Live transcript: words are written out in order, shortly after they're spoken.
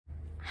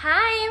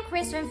Hi, I'm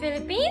Chris from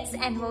Philippines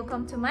and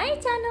welcome to my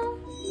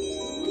channel.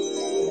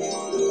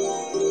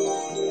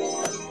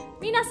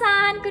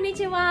 Minasan,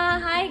 konnichiwa!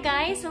 Hi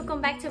guys,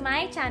 welcome back to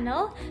my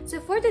channel.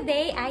 So for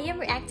today, I am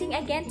reacting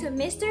again to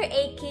Mr.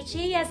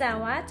 Eikichi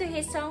Yazawa to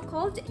his song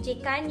called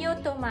Jikanyo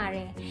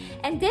Tomare.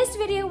 And this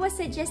video was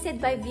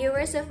suggested by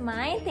viewers of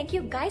mine. Thank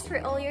you guys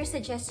for all your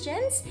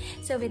suggestions.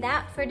 So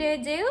without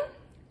further ado,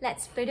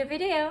 let's play the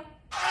video.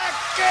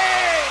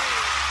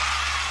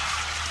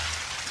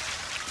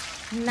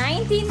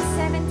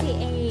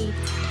 1978.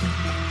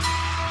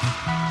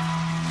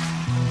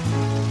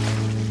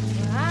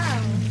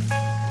 Wow.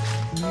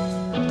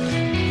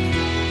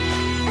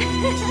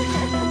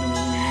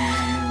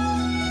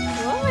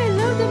 Oh, I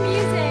love the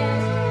music.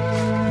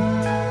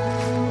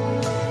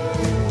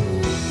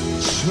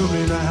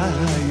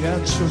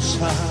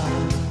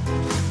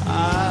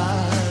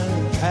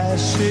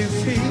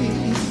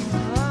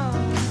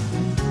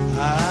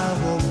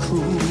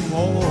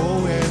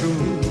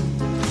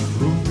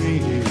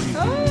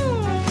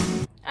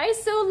 I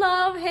so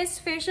love his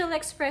facial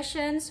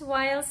expressions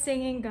while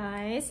singing,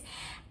 guys.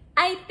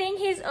 I think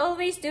he's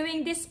always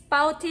doing these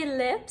pouty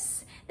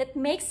lips that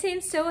makes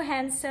him so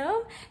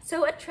handsome,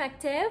 so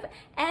attractive,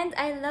 and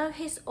I love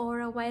his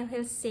aura while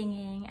he's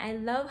singing. I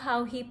love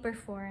how he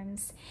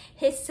performs.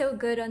 He's so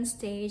good on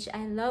stage.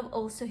 I love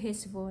also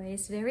his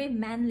voice, very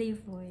manly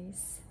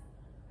voice.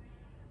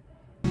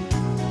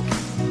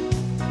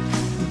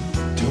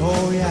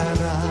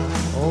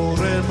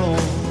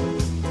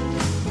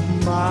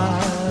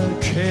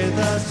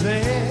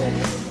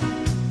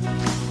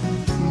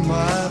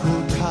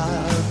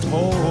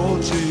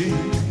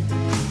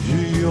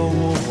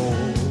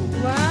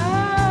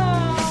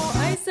 Wow,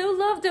 I so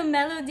love the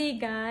melody,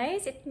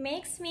 guys. It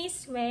makes me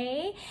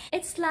sway.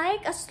 It's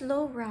like a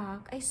slow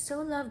rock. I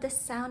so love the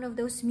sound of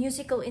those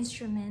musical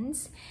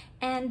instruments,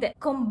 and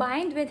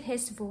combined with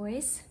his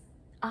voice,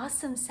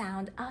 awesome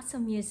sound,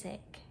 awesome music.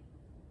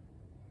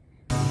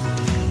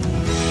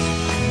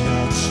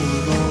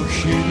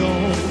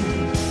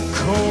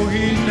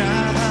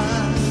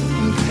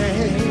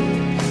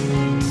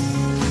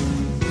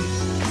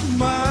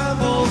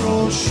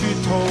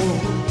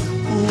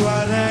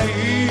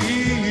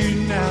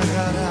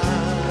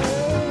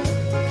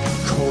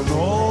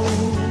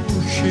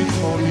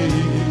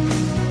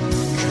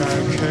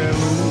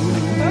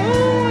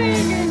 Oh my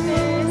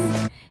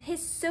goodness!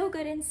 He's so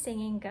good in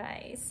singing,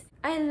 guys.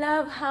 I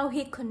love how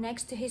he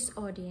connects to his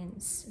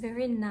audience.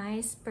 Very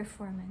nice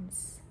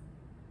performance.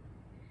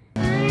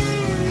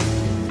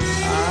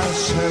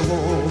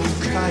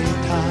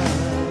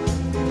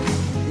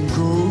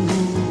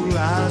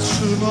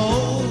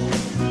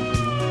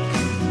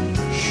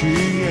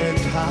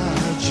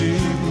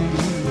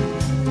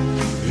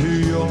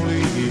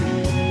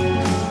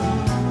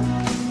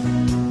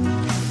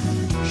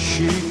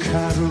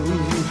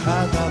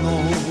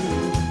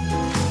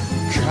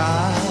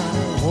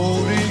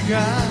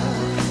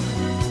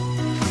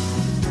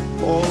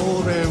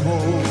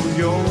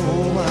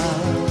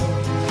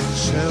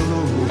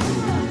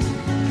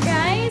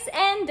 Guys,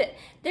 and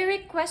the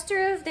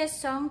requester of this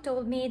song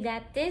told me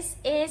that this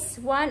is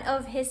one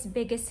of his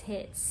biggest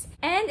hits,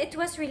 and it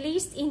was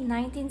released in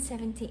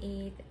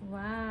 1978.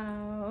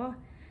 Wow,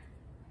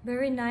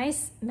 very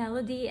nice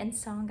melody and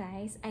song,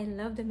 guys. I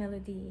love the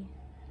melody.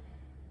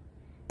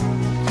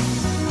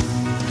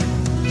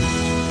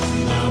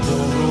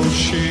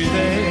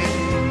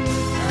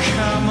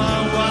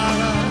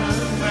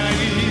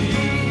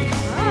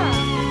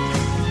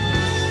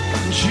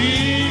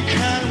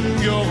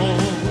 Jikanyo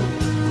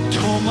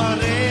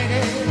Tomare,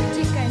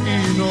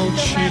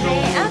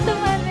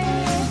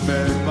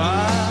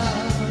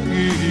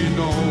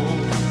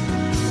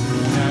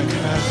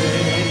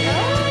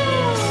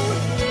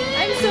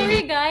 I'm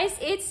sorry guys,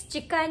 it's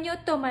Jikanyo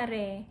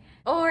Tomare,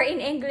 or in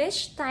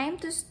English, time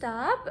to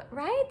stop,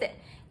 right?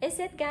 Is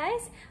it,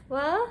 guys?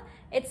 Well,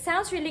 it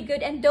sounds really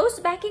good, and those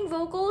backing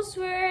vocals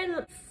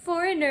were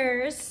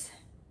foreigners.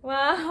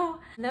 Wow,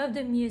 love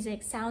the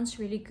music, sounds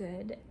really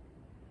good.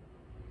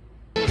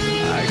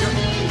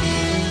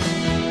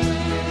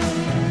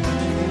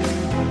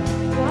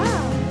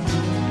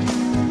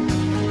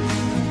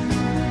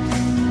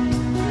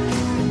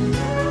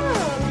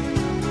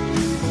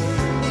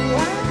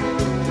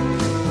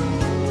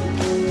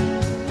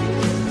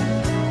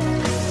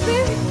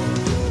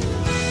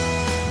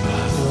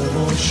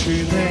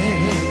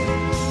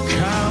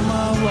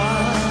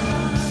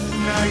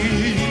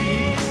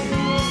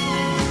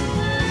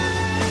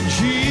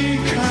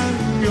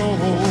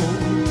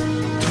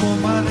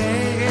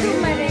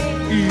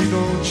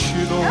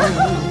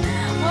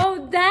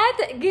 Oh, that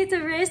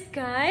guitarist,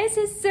 guys,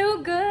 is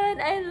so good.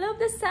 I love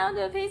the sound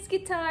of his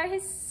guitar.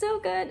 He's so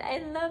good. I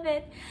love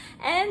it.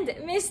 And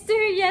Mr.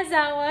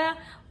 Yazawa,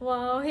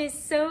 wow, he's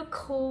so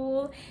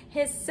cool.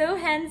 He's so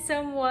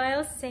handsome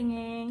while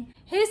singing.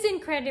 He's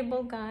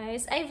incredible,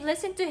 guys. I've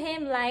listened to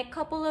him like a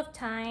couple of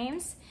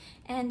times,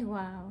 and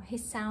wow, he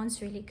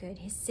sounds really good.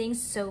 He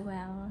sings so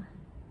well.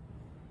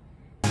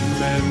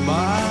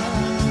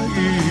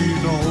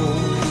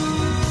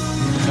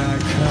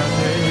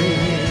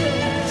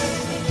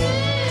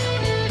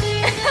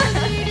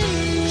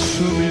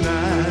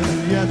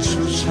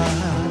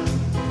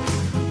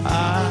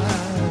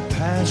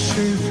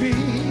 Pacific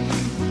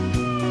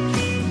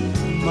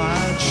街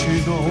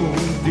の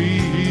リ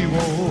オ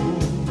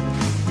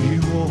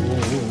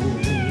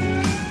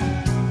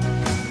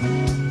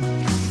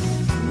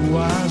忘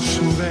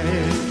れ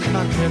か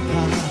けた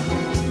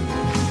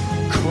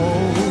こ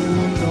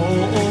の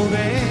目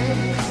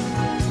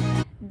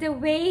The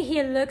way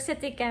he looks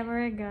at the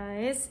camera,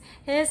 guys,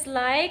 he's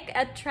like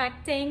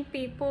attracting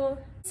people,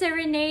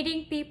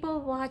 serenading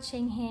people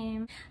watching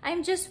him.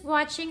 I'm just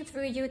watching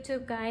through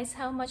YouTube, guys,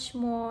 how much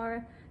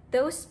more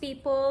those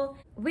people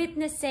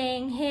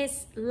witnessing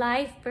his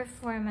live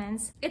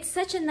performance. It's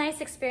such a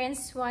nice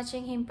experience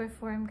watching him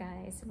perform,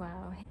 guys.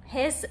 Wow.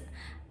 His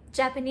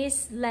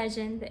Japanese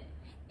legend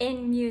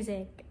in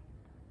music.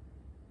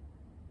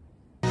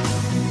 た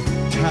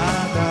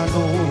だの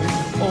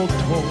音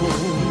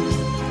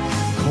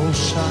こ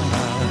さ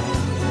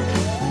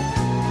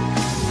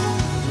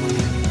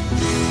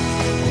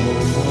思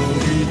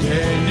い出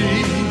に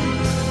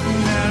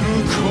なる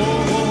恋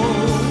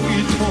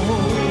と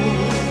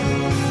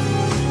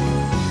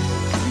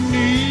西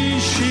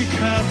風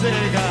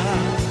が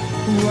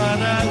笑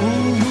う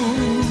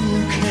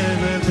け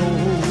れど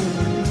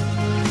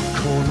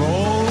この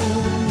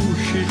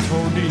人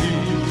に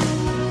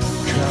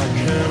かけ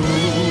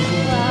る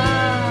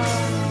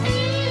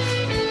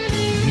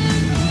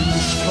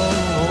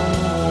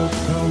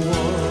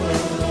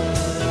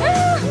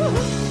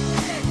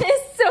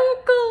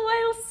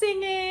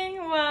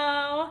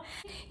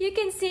You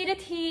can see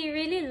that he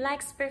really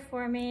likes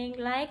performing,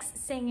 likes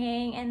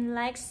singing, and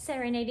likes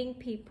serenading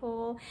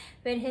people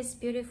with his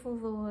beautiful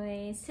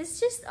voice. He's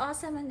just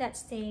awesome on that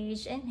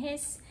stage and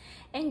he's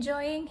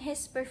enjoying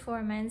his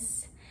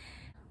performance.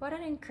 What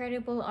an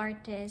incredible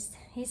artist.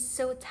 He's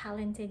so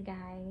talented,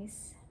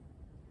 guys.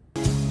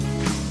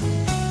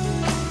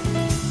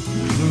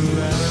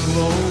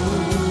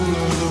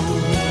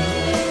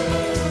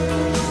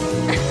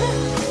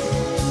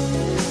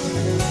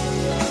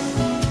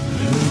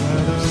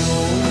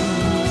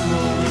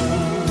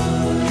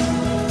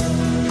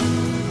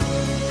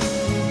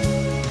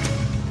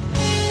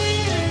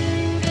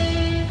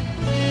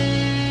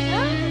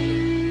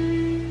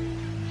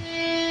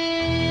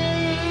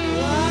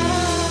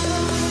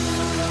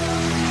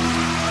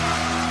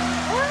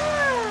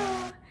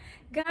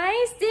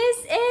 Guys, this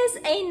is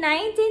a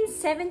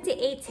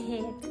 1978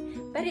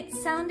 hit, but it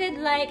sounded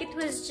like it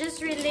was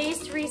just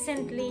released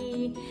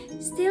recently.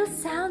 Still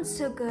sounds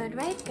so good,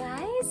 right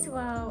guys?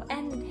 Wow,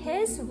 and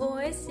his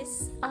voice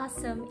is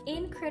awesome,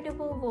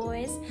 incredible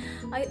voice.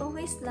 I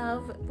always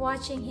love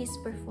watching his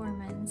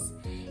performance.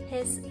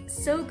 He's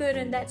so good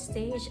on that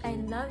stage. I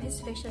love his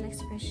facial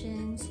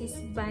expressions, his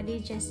body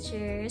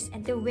gestures,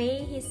 and the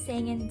way he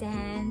sang and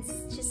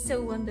danced. Just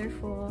so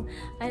wonderful.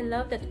 I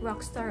love that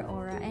rock star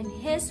aura, and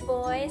his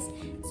voice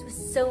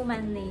was so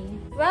manly.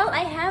 Well,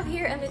 I have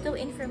here a little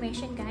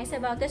information, guys,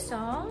 about the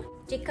song.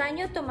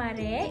 Jikanyo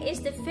Tomare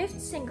is the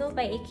fifth single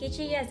by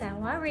Eikichi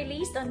Yazawa,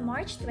 released on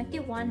March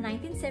 21,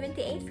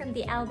 1978 from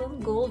the album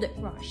Gold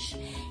Rush.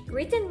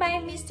 Written by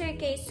Mr.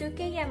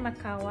 Keisuke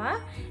Yamakawa,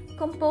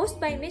 composed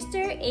by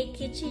Mr.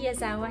 Eikichi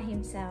Yazawa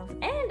himself.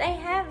 And I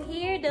have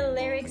here the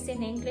lyrics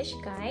in English,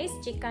 guys.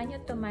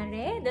 Jikanyo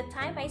Tomare, the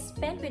time I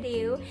spent with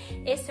you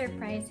is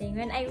surprising.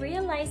 When I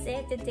realize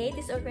it, the date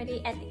is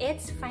already at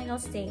its final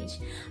stage.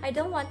 I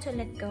don't want to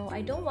let go.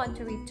 I don't want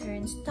to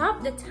return.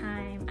 Stop the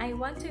time. I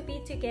want to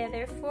be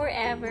together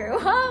forever.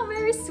 Wow,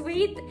 very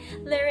sweet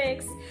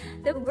lyrics.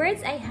 The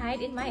words I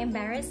hide in my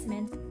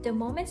embarrassment, the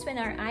moments when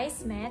our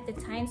eyes met, the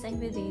times I'm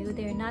with you,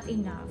 they're not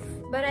enough.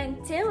 But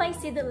until I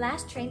see the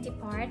last train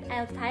depart,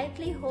 I'll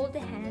tightly hold the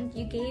hand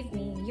you gave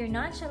me. Your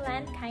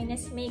nonchalant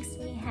kindness makes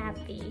me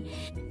happy.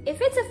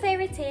 If it's a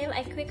fairy tale,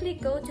 I quickly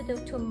go to the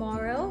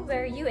tomorrow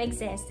where you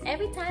exist.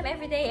 Every time,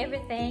 every day,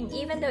 everything,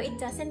 even though it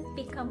doesn't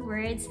become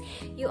words,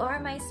 you are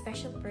my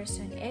special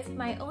person. If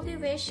my only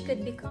wish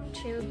could become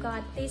true,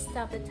 God, please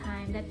stop the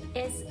time that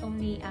is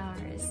only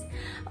ours.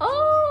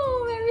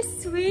 Oh, very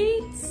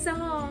sweet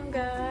song,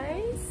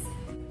 guys.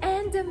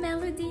 And the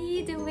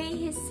melody, the way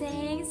he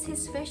sings,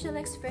 his facial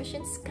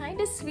expressions, kind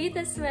of sweet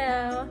as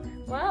well.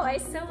 Wow, I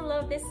so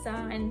love this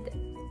song and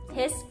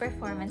his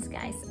performance,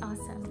 guys.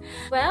 Awesome.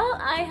 Well,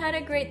 I had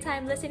a great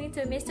time listening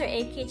to Mr.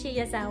 Eikichi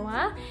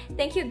Yazawa.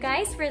 Thank you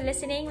guys for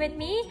listening with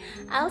me.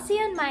 I'll see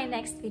you on my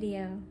next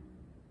video.